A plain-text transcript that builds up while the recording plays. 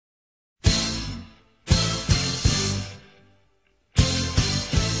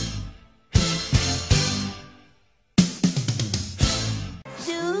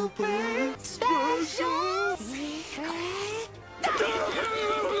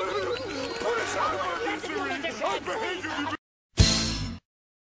Hey,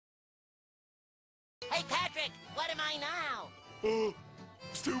 Patrick, what am I now?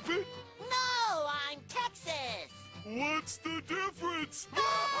 Stupid? No, I'm Texas. What's the difference?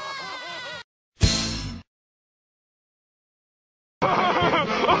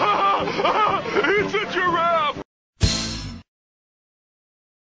 It's a giraffe!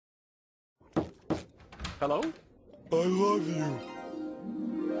 Hello? I love you.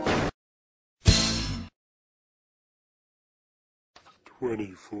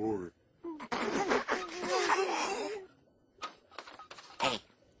 $24. Hey,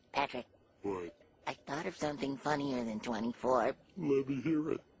 Patrick, What? I thought of something funnier than 24. Let me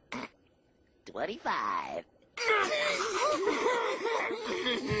hear it. 25.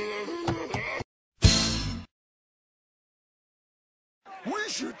 We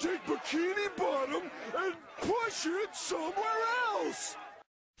should take Bikini Bottom and push it somewhere else!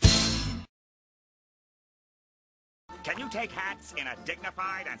 Can you take hats in a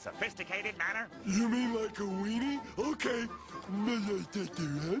dignified and sophisticated manner? You mean like a weenie? Okay. May I take your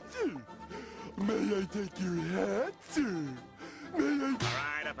hat, sir? May I take your hat, sir? May I... All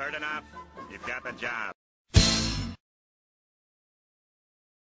right, I've heard enough. You've got the job.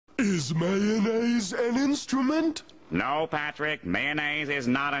 Is mayonnaise an instrument? No, Patrick, mayonnaise is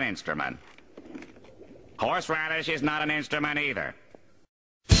not an instrument. Horseradish is not an instrument either.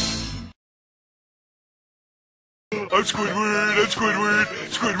 I'm Squidward, I'm Squidward,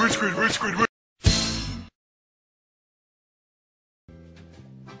 Squidward, Squidward, Squidward.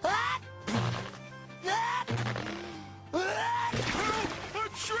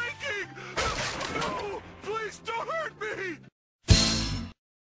 I'm shrinking! No, please don't hurt me!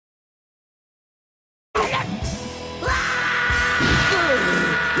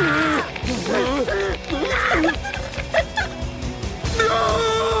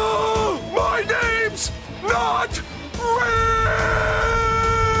 No! My name's not Rick!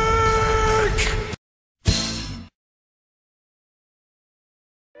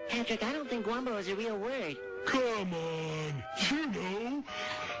 Patrick, I don't think wumbo is a real word. Come on, you know.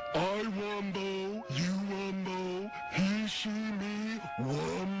 I wumbo, you wumbo, he, she, me,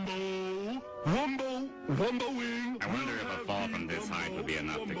 wumbo. Wumbo, wumboing. I wonder if a fall from this height would be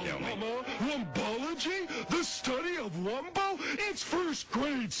enough to kill me. Wumbology? The study of wumbo? It's first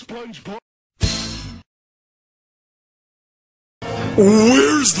grade, SpongeBob.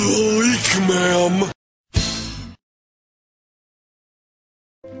 Where's the leak, ma'am?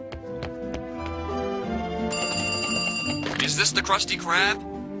 Is this the Krusty Krab?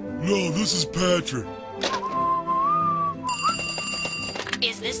 No, this is Patrick.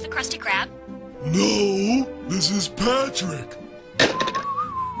 Is this the Krusty Krab? No, this is Patrick.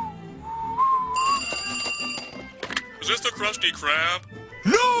 Is this the Krusty Krab?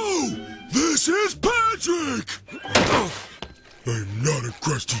 No, this is Patrick. I'm not a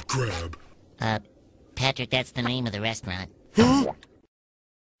Krusty Krab. Patrick, that's the name of the restaurant. Huh?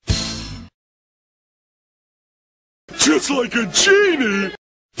 Just like a genie!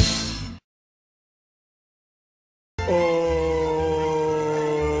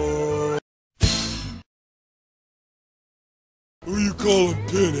 Who you calling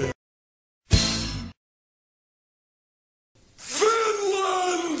Pinhead?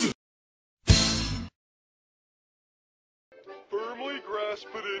 Finland! Firmly grasp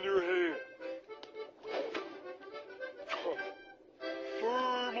it in your hand.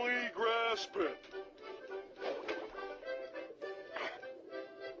 Firmly grasp it.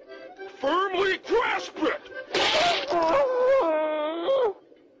 Firmly grasp it!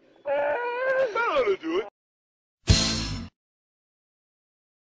 That ought to do it.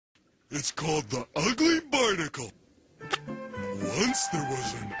 It's called the Ugly Barnacle. Once there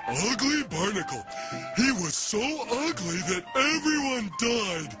was an ugly barnacle. He was so ugly that everyone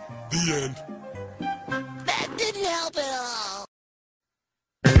died. The end. That didn't help at all.